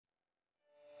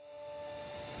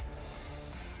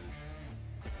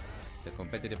the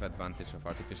competitive advantage of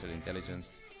artificial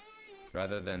intelligence.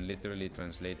 Rather than literally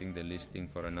translating the listing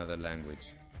for another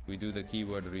language, we do the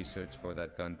keyword research for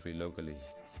that country locally.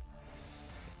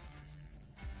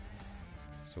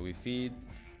 So we feed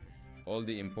all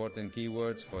the important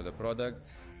keywords for the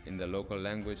product in the local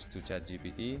language to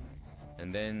ChatGPT,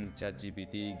 and then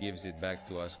ChatGPT gives it back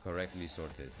to us correctly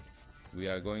sorted. We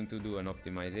are going to do an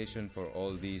optimization for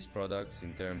all these products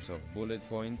in terms of bullet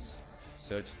points,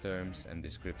 search terms, and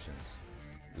descriptions.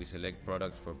 We select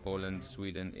products for Poland,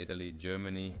 Sweden, Italy,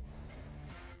 Germany,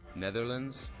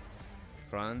 Netherlands,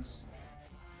 France,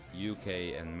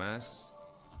 UK, and Mass.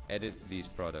 Edit these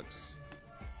products.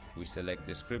 We select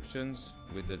descriptions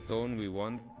with the tone we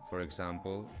want, for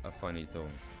example, a funny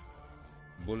tone.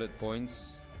 Bullet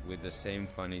points with the same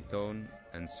funny tone,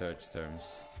 and search terms.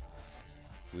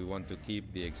 We want to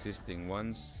keep the existing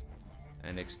ones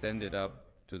and extend it up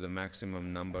to the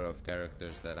maximum number of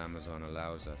characters that Amazon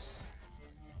allows us.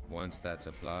 Once that's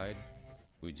applied,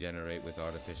 we generate with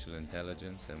artificial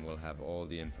intelligence and we'll have all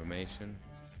the information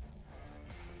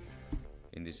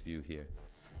in this view here.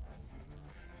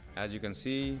 As you can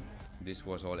see, this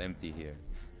was all empty here.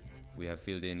 We have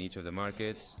filled in each of the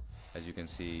markets. As you can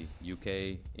see,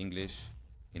 UK, English,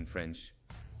 in French.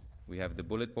 We have the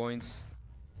bullet points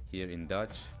here in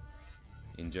Dutch,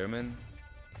 in German,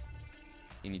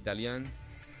 in Italian,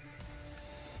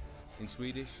 in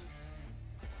Swedish,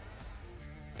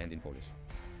 and in Polish.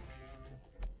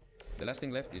 The last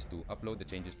thing left is to upload the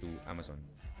changes to Amazon.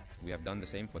 We have done the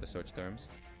same for the search terms,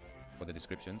 for the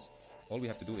descriptions. All we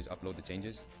have to do is upload the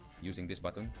changes using this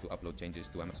button to upload changes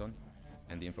to Amazon,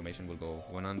 and the information will go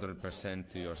 100%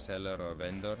 to your seller or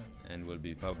vendor and will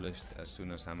be published as soon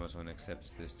as Amazon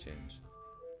accepts this change.